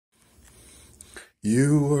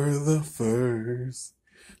You were the first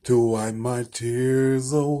to wipe my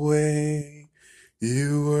tears away.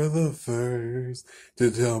 You were the first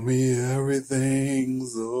to tell me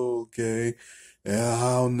everything's okay. And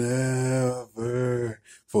I'll never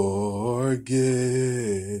forget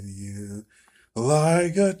you.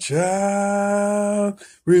 Like a child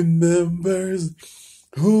remembers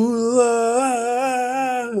who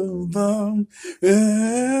loved them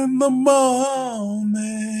in the moment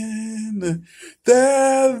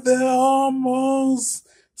that there almost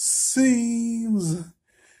seems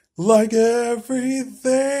like everything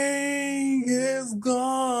is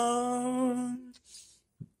gone.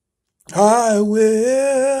 I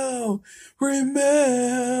will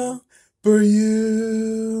remember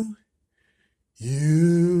you.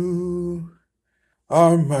 You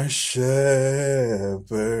are my shepherd.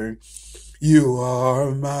 You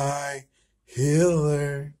are my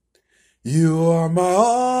healer. You are my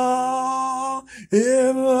all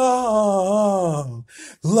in all.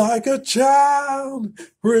 Like a child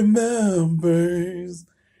remembers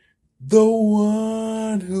the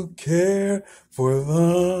one who cared for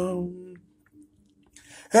them.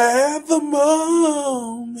 At the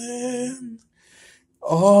moment,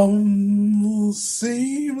 all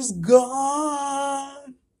seems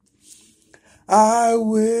gone. I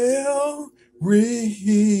will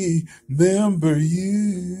remember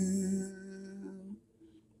you.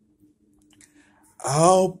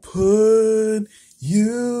 I'll put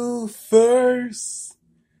you first,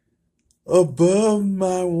 above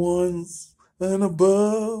my wants and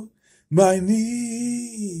above my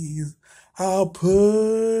needs. I'll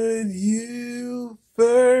put you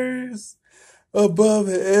first, above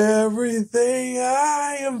everything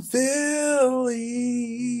I am feeling.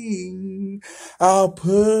 I'll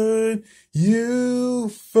put you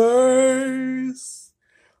first.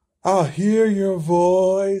 I'll hear your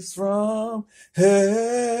voice from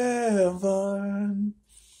heaven,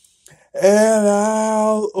 and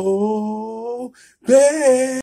I'll obey.